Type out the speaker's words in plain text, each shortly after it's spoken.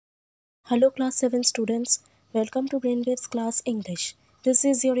Hello class 7 students, welcome to Brainwaves class English. This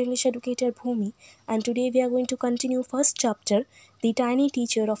is your English educator Bhumi and today we are going to continue first chapter, The Tiny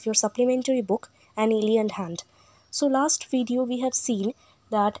Teacher of your supplementary book, An Alien Hand. So last video we have seen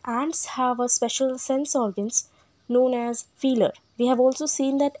that ants have a special sense organs known as feeler. We have also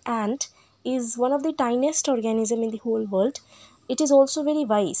seen that ant is one of the tiniest organism in the whole world. It is also very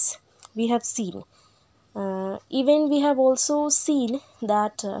wise. We have seen. Even we have also seen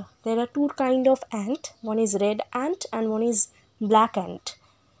that there are two kind of ant. One is red ant and one is black ant.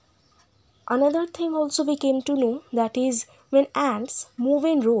 Another thing also we came to know, that is when ants move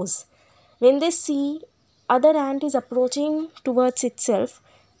in rows, when they see other ant is approaching towards itself,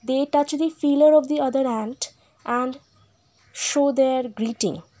 they touch the feeler of the other ant and show their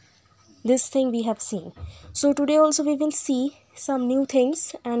greeting. This thing we have seen. So today also we will see some new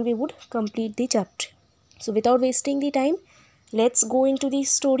things and we would complete the chapter. So without wasting the time, let's go into the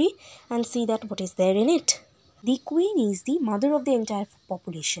story and see that what is there in it. The queen is the mother of the entire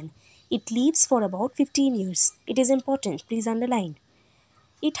population. It lives for about 15 years. It is important, please underline.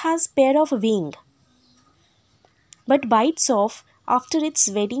 It has pair of wing, but bites off after its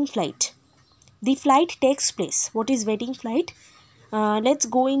wedding flight. The flight takes place. What is wedding flight? Let's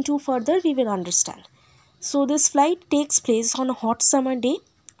go into further, we will understand. So this flight takes place on a hot summer day.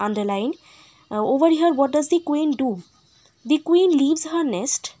 Underline. Over here, what does the queen do? The queen leaves her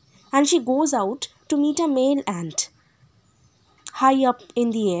nest and she goes out to meet a male ant high up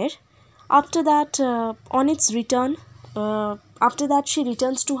in the air. After that, on its return, after that she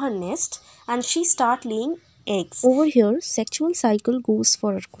returns to her nest and she starts laying eggs. Over here, sexual cycle goes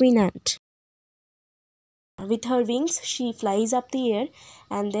for queen ant. With her wings, she flies up the air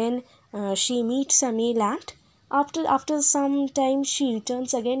and then she meets a male ant. After some time, she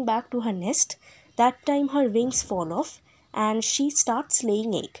returns again back to her nest. That time her wings fall off and she starts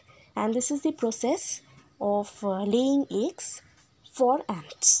laying egg. And this is the process of laying eggs for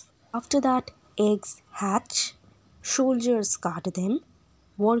ants. After that, eggs hatch, soldiers guard them,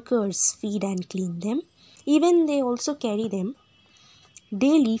 workers feed and clean them. Even they also carry them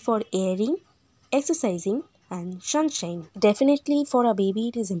daily for airing, exercising and sunshine. Definitely for a baby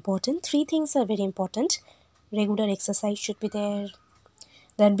it is important. Three things are very important. Regular exercise should be there.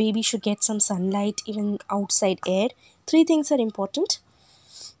 That baby should get some sunlight, even outside air. Three things are important.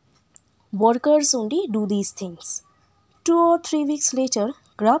 Workers only do these things. 2 or 3 weeks later,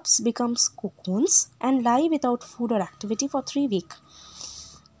 grubs becomes cocoons and lie without food or activity for 3 weeks.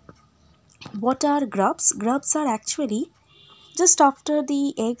 What are grubs? Grubs are actually just after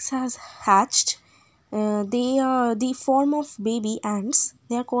the eggs has hatched. They are the form of baby ants.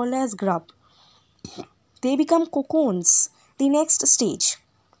 They are called as grub. They become cocoons, the next stage,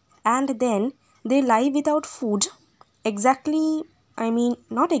 and then they lie without food.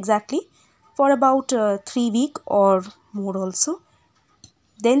 Not exactly, for about 3 weeks or more also.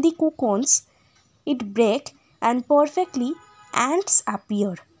 Then the cocoons it break and perfectly ants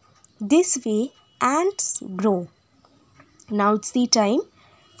appear. This way ants grow. Now it's the time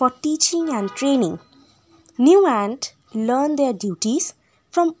for teaching and training. New ants learn their duties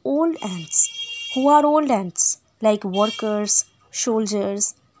from old ants. Who are old ants? Like workers,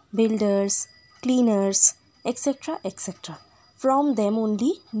 soldiers, builders, cleaners, etc. etc. From them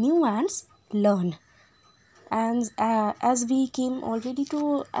only new ants learn. And as we have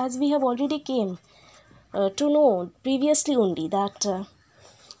already came to know previously only that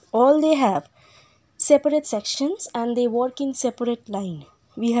all they have separate sections and they work in separate line.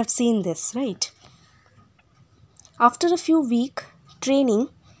 We have seen this, right? After a few week training,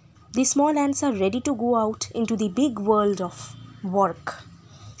 the small ants are ready to go out into the big world of work.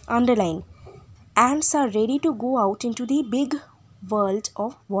 Underline. Ants are ready to go out into the big world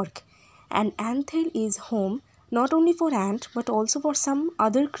of work. An anthill is home not only for ant but also for some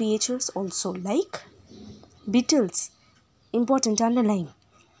other creatures also, like beetles. Important, underline.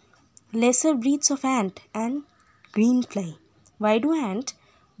 Lesser breeds of ant and greenfly. Why do ants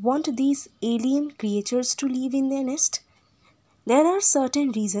want these alien creatures to live in their nest? There are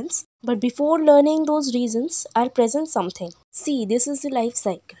certain reasons, but before learning those reasons, I'll present something. See, this is the life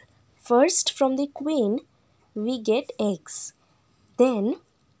cycle. First, from the queen, we get eggs. Then,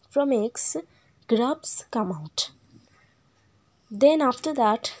 from eggs, grubs come out. Then, after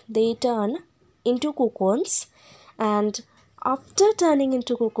that, they turn into cocoons. And after turning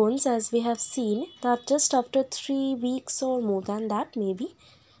into cocoons, as we have seen, that just after 3 weeks or more than that, maybe,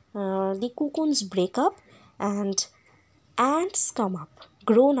 the cocoons break up and ants come up.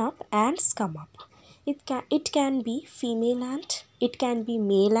 Grown up ants come up. It can be female ant, it can be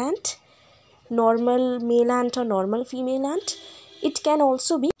male ant, normal male ant or normal female ant. It can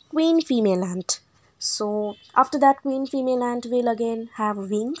also be queen female ant. So after that, queen female ant will again have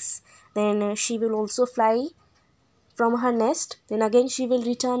wings. Then she will also fly from her nest. Then again she will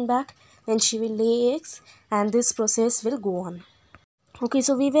return back. Then she will lay eggs, and this process will go on. Okay,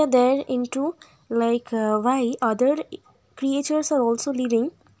 so we were there into why other creatures are also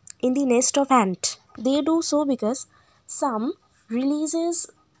living in the nest of ant. They do so because some releases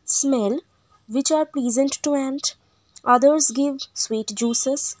smell which are pleasant to ant, others give sweet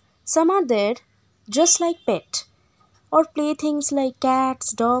juices, some are there just like pet or playthings like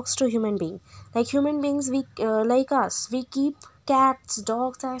cats, dogs to human being. Like human beings, we like us, we keep cats,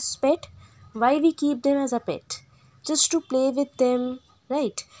 dogs as pet. Why we keep them as a pet? Just to play with them,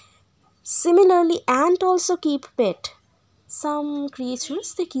 right? Similarly, ant also keep pet. Some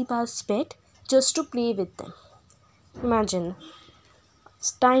creatures they keep as pet just to play with them. Imagine,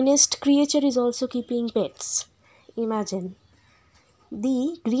 tiniest creature is also keeping pets. Imagine,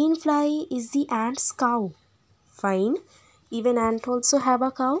 the green fly is the ant's cow. Fine, even ant also have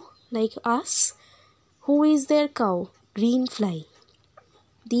a cow like us. Who is their cow? Green fly.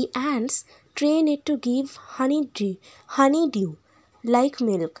 The ants train it to give honeydew like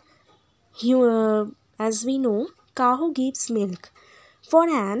milk. As we know, cow gives milk. For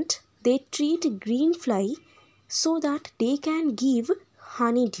ant, they treat green fly so that they can give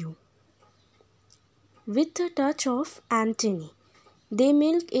honeydew. With a touch of antennae, they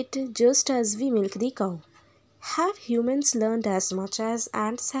milk it just as we milk the cow. Have humans learned as much as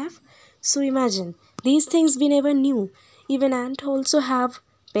ants have? So imagine, these things we never knew. Even ants also have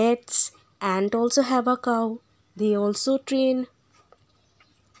pets, ants also have a cow. They also train.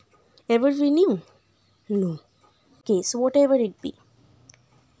 Ever we knew? No. Okay, so whatever it be.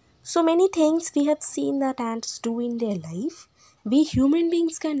 So many things we have seen that ants do in their life. We human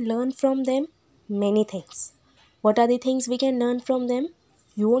beings can learn from them many things. What are the things we can learn from them?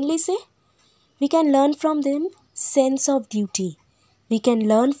 You only say? We can learn from them sense of duty. We can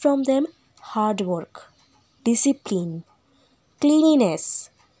learn from them hard work, discipline, cleanliness,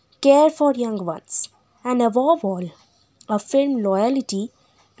 care for young ones, and above all, a firm loyalty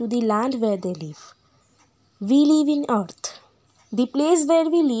to the land where they live. We live in earth. The place where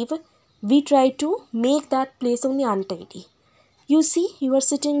we live, we try to make that place only untidy. You see, you are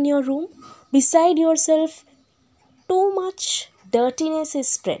sitting in your room. Beside yourself, too much dirtiness is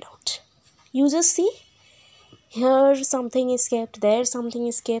spread out. You just see, here something is kept, there something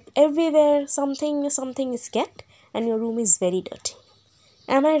is kept, everywhere something is kept, and your room is very dirty.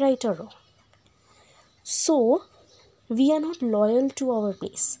 Am I right or wrong? So, we are not loyal to our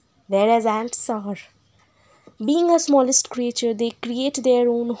place, whereas ants are. Being a smallest creature, they create their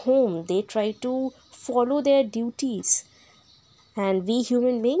own home, they try to follow their duties. And we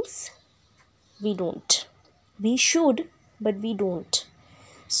human beings, we don't. We should, but we don't.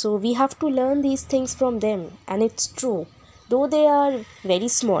 So we have to learn these things from them, and it's true. Though they are very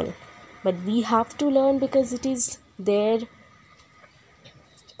small, but we have to learn because it is their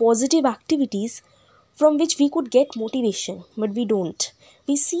positive activities from which we could get motivation, but we don't.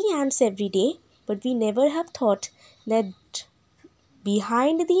 We see ants every day, but we never have thought that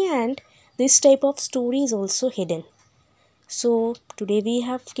behind the ant, this type of story is also hidden. So today we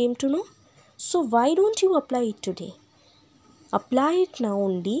have came to know. So why don't you apply it today? Apply it now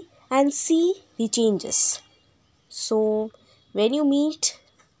only and see the changes. So when you meet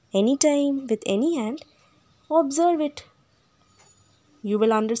anytime with any ant, observe it. You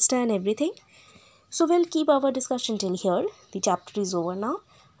will understand everything. So we'll keep our discussion till here. The chapter is over now.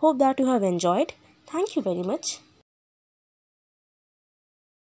 Hope that you have enjoyed. Thank you very much.